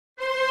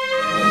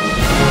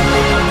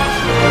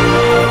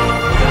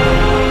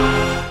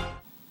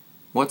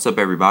What's up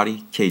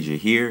everybody, KJ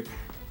here.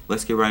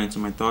 Let's get right into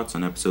my thoughts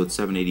on episode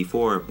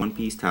 784 of One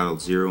Piece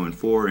titled 0 and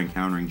 4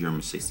 Encountering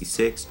Germa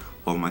 66.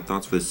 All my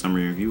thoughts for this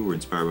summary review were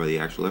inspired by the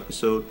actual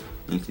episode.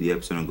 Link to the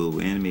episode on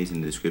Global Anime is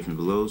in the description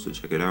below, so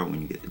check it out when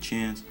you get the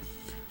chance.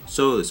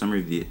 So the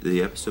summary of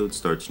the episode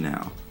starts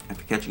now.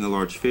 After catching a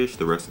large fish,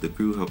 the rest of the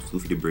crew helps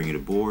Luffy to bring it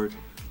aboard.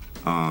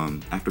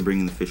 After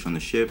bringing the fish on the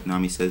ship,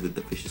 Nami says that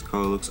the fish's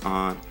color looks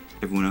odd.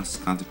 Everyone else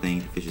is contemplating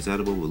if the fish is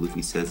edible, but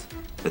Luffy says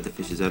that the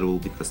fish is edible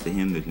because to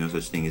him there's no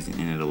such thing as an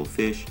inedible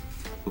fish.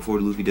 Before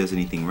Luffy does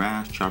anything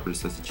rash, Chopper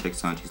decides to check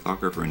Sanji's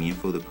locker for any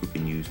info the crew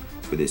can use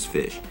for this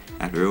fish.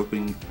 After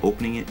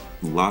opening it,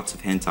 lots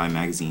of hentai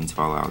magazines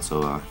fall out,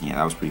 so yeah,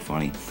 that was pretty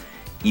funny.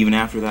 Even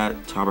after that,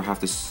 Chopper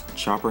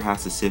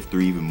has to sift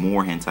through even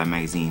more hentai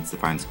magazines to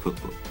find his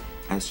cookbook.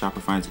 As Chopper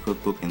finds the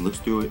cookbook and looks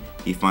through it,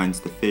 he finds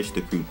the fish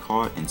the crew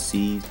caught and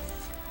sees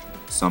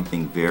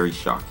something very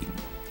shocking.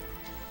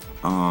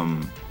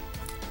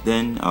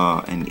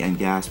 And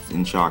gasps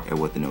in shock at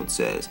what the note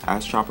says.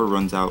 As Chopper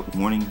runs out,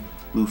 warning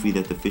Luffy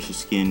that the fish's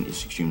skin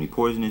is extremely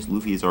poisonous,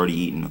 Luffy has already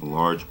eaten a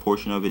large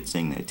portion of it,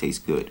 saying that it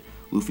tastes good.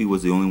 Luffy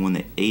was the only one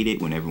that ate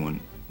it when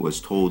everyone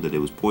was told that it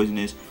was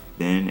poisonous.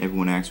 Then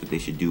everyone asks what they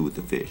should do with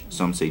the fish.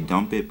 Some say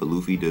dump it, but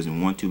Luffy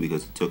doesn't want to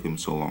because it took him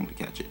so long to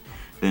catch it.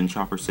 Then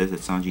Chopper says that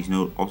Sanji's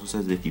note also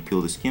says that if you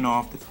peel the skin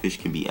off, the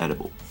fish can be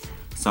edible.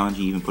 Sanji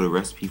even put a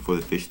recipe for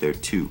the fish there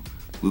too.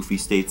 Luffy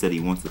states that he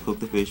wants to cook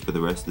the fish, but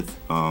the rest of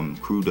the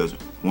crew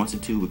doesn't want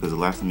it to because the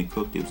last time he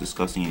cooked it was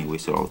disgusting and he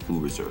wasted all the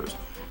food reserves.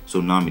 So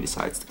Nami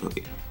decides to cook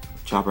it.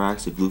 Chopper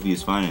asks if Luffy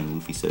is fine and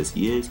Luffy says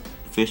he is.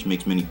 The fish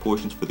makes many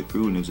portions for the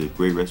crew and it was a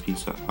great recipe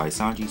by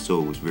Sanji,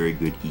 so it was very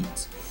good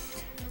eats.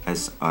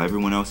 As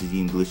everyone else is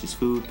eating delicious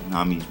food,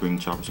 Nami is bringing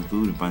Chopper some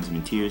food and finds him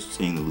in tears,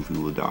 saying that Luffy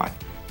will die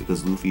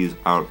because Luffy is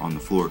out on the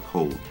floor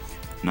cold.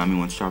 Nami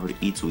wants Chopper to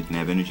eat so he can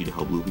have energy to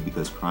help Luffy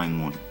because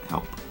crying won't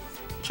help.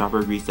 Chopper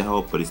agrees to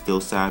help, but is still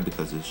sad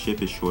because the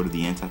ship is short of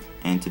the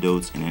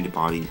antidotes and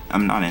antibodies.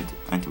 Not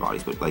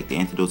antibodies, but like the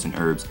antidotes and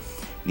herbs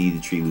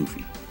needed to treat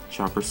Luffy.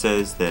 Chopper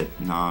says that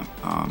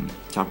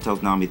Chopper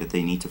tells Nami that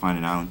they need to find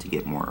an island to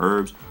get more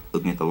herbs.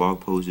 Looking at the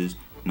log poses,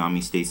 Nami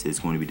states that it's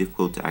going to be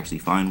difficult to actually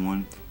find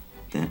one.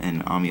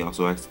 And Nami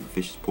also asks if the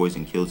fish's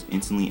poison kills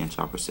instantly, and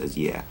Chopper says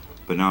yeah.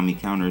 But Nami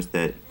counters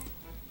that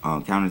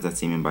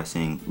statement by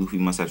saying Luffy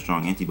must have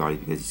strong antibodies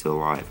because he's still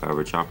alive.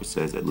 However, Chopper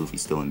says that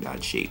Luffy's still in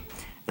bad shape.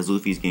 As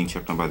Luffy is getting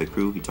checked on by the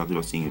crew, he talks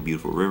about seeing a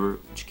beautiful river,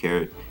 which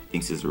Carrot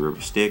thinks is the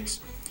river Styx.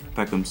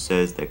 Peckham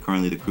says that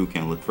currently the crew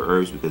can't look for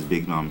herbs because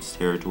Big Mom's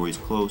territory is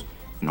closed,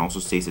 and also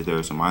states that there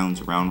are some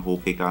islands around Whole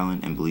Cake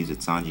Island and believes that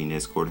Sanji and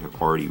his escort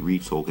have already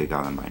reached Whole Cake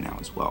Island by now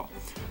as well.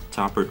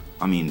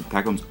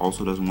 Peckham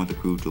also doesn't want the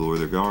crew to lower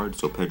their guard,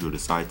 so Pedro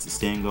decides to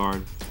stand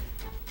guard.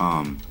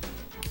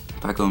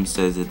 Peckham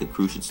says that the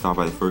crew should stop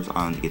by the first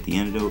island to get the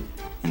antidote,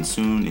 and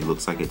soon it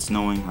looks like it's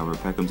snowing. However,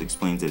 Peckham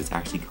explains that it's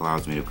actually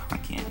clouds made of cotton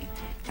candy.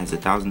 As the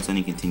Thousand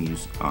Sunny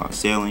continues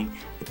sailing,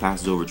 it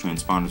passes over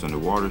transponders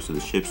underwater, so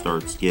the ship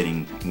starts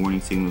getting warning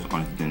signals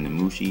on its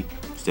Dendemushi,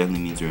 which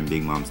definitely means they're in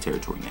Big Mom's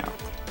territory now.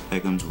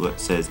 Peckham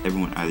says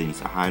everyone either needs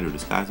to hide or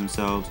disguise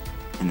themselves,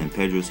 and then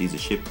Pedro sees a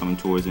ship coming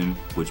towards him,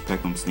 which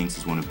Peckham thinks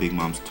is one of Big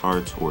Mom's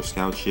tarts or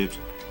scout ships.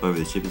 However,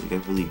 the ship is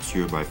heavily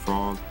obscured by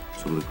fog,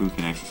 so the crew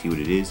can actually see what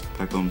it is.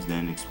 Peckham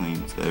then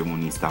explains that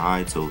everyone needs to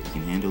hide so he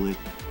can handle it.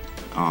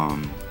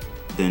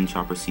 Then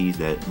Chopper sees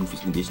that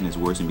Luffy's condition has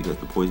worsened because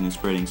the poison is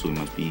spreading, so he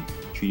must be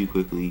treated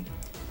quickly.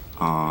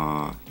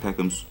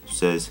 Peckham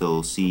says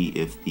he'll see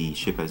if the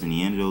ship has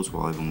any antidotes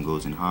while everyone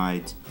goes and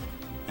hides.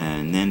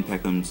 And then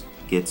Peckham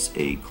gets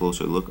a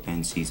closer look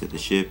and sees that the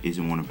ship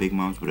isn't one of Big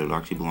Mom's, but it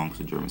actually belongs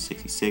to Germa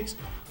 66.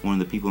 One of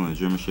the people on the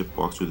Germa ship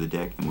walks through the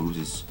deck and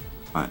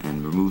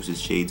removes his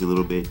shades a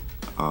little bit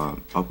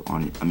up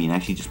on it.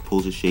 Actually just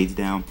pulls his shades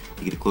down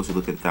to get a closer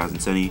look at the Thousand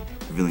Sunny,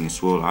 revealing his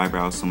swirled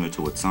eyebrows similar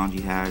to what Sanji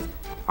has.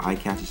 The eye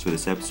catchers for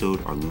this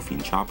episode are Luffy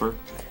and Chopper.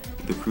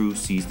 The crew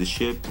sees the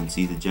ship and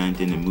sees the giant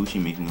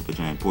Dendemushi making up a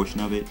giant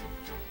portion of it.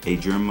 A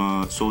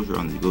Germa soldier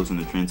goes on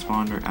the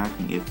transponder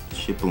asking if the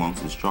ship belongs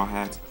to the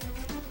Strawhats.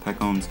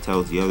 Peckham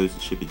tells the others the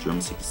ship is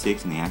Germa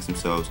 66, and they ask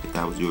themselves if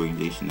that was the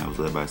organization that was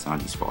led by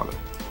Sanji's father.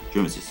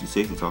 Germa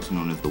 66 is also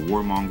known as the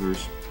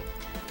Warmongers.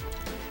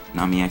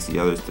 Nami asks the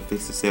others to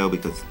fix the sail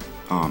because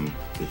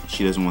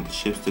she doesn't want the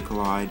ships to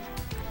collide.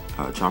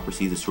 Chopper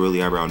sees the swirly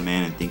eyebrowed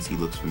man and thinks he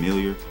looks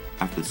familiar.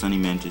 After the Sunny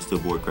manages to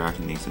avoid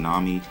crashing thanks to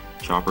Nami,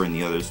 Chopper and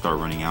the others start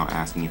running out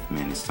asking if the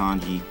man is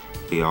Sanji.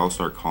 They all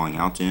start calling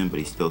out to him, but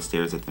he still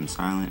stares at them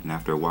silent, and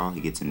after a while he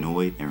gets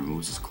annoyed and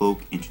removes his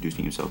cloak,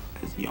 introducing himself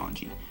as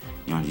Yonji.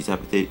 Yonji's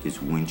epithet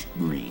is Winch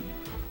Green.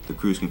 The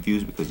crew is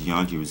confused because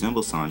Yonji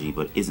resembles Sanji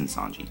but isn't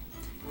Sanji.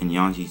 And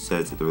Yonji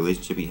says that the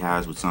relationship he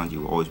has with Sanji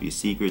will always be a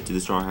secret to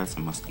the Straw Hats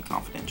and must be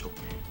confidential.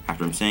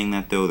 After him saying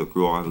that though, the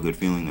crew all have a good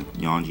feeling that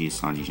Yonji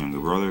is Sanji's younger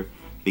brother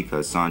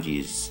because Sanji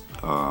is,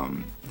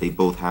 they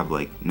both have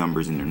like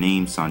numbers in their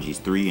names. Sanji's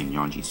 3 and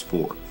Yonji's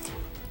 4,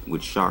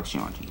 which shocks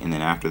Yonji. And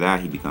then after that,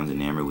 he becomes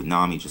enamored with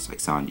Nami just like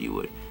Sanji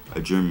would. A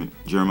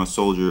Germa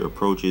soldier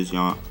approaches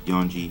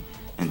Yonji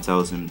and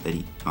tells him that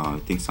he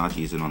thinks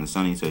Sanji isn't on the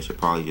Sunny, so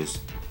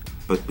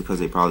because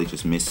they probably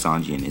just missed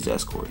Sanji and his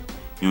escort.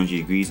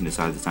 Yonji agrees and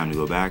decides it's time to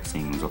go back,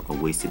 saying it was a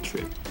wasted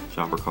trip.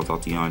 Chopper calls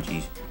out to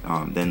Yonji.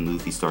 Then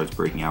Luffy starts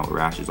breaking out with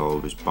rashes all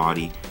over his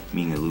body,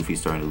 meaning that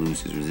Luffy's starting to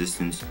lose his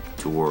resistance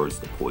towards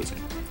the poison.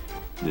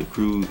 The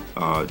crew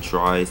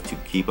tries to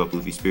keep up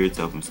Luffy's spirits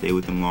to help him stay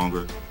with them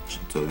longer.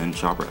 So then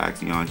Chopper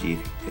asks Yonji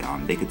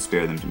if they could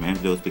spare them some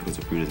antidotes because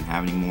the crew doesn't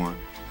have any more.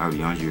 However,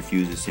 Yonji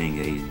refuses, saying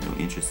that he has no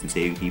interest in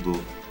saving people.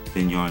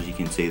 Then Yonji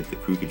can say that the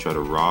crew can try to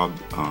rob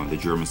the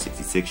Germa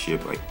 66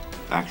 ship like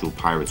actual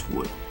pirates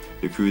would.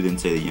 The crew then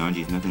say that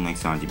Yonji is nothing like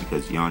Sanji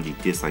because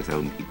Yonji dislikes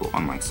helping people,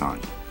 unlike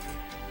Sanji.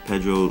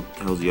 Pedro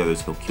tells the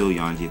others he'll kill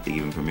Yonji if they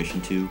give him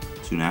permission to.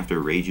 Soon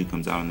after, Reiju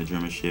comes out on the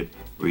Germa ship.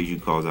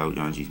 Reiju calls out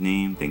Yonji's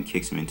name, then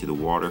kicks him into the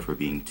water for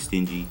being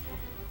stingy.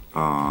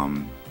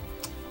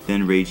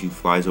 Then Reiju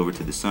flies over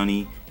to the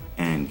Sunny,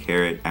 and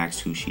Carrot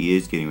asks who she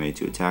is, getting ready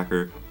to attack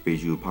her.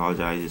 Reiju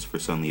apologizes for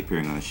suddenly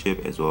appearing on the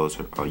ship, as well as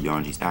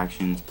Yonji's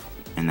actions,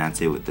 and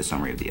that's it with the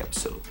summary of the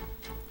episode.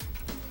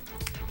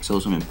 So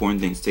some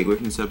important things to take away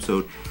from this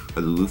episode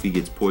are that Luffy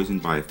gets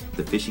poisoned by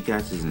the fish he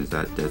catches and is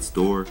at death's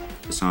door.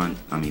 The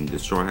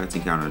Strawhats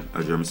encounter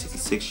a Germa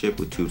 66 ship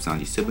with two of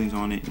Sanji's siblings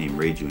on it, named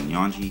Reiju and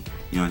Yonji.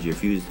 Yonji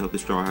refuses to help the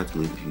Strawhats,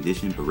 believe the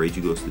condition, but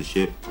Reiju goes to the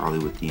ship, probably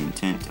with the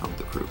intent to help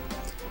the crew.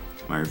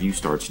 My review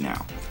starts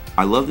now.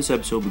 I love this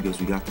episode because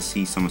we got to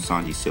see some of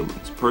Sanji's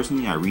siblings.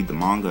 Personally, I read the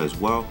manga as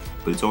well,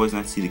 but it's always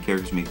nice to see the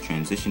characters make the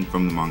transition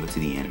from the manga to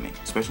the anime,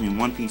 especially in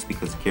One Piece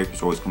because the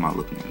characters always come out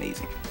looking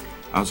amazing.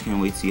 I also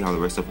can't wait to see how the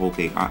rest of Whole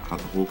Cake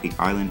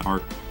Island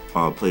arc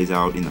plays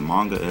out in the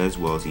manga as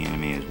well as the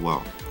anime as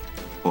well.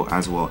 Well,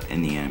 as well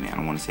in the anime. I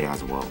don't want to say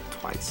as well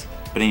twice.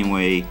 But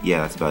anyway,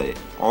 yeah, that's about it.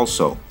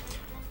 Also,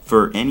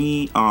 for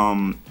any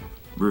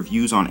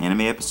reviews on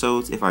anime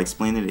episodes, if I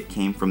explain that it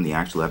came from the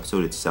actual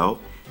episode itself,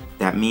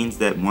 that means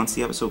that once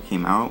the episode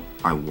came out,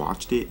 I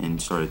watched it and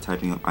started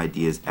typing up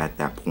ideas at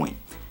that point.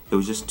 It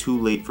was just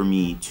too late for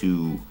me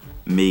to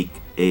make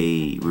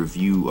a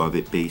review of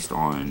it based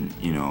on,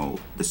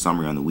 the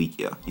summary on the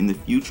Wikia. In the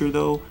future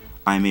though,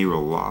 I may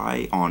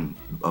rely on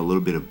a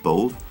little bit of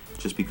both,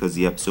 just because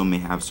the episode may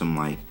have some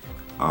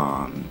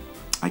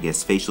I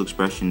guess facial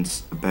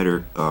expressions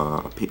better,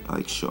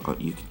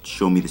 you can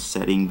show me the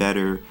setting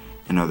better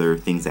and other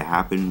things that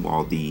happen,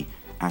 while the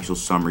actual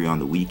summary on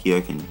the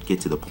Wikia can get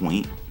to the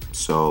point.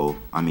 So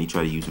I may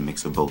try to use a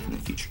mix of both in the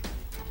future.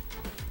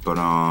 But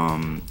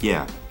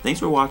yeah, thanks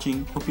for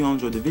watching. Hope you all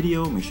enjoyed the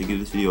video. Make sure to give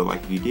this video a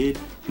like if you did.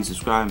 Please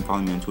subscribe and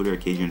follow me on Twitter at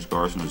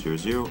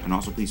KG_Arsenal00. And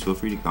also please feel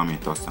free to comment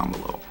your thoughts down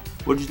below.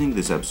 What did you think of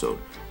this episode?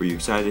 Were you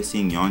excited at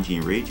seeing Yonji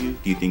and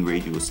Reiju? Do you think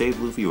Reiju will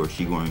save Luffy, or is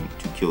she going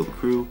to kill the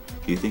crew?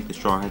 Do you think the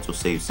Straw Hats will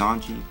save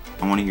Sanji?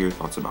 I want to hear your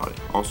thoughts about it.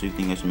 Also, if you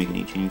think I should make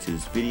any changes to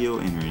this video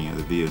and or any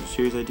other videos or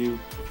series I do,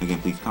 again,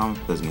 please comment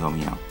because it can help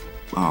me out.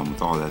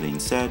 With all that being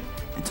said,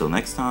 until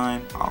next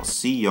time, I'll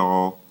see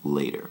y'all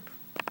later.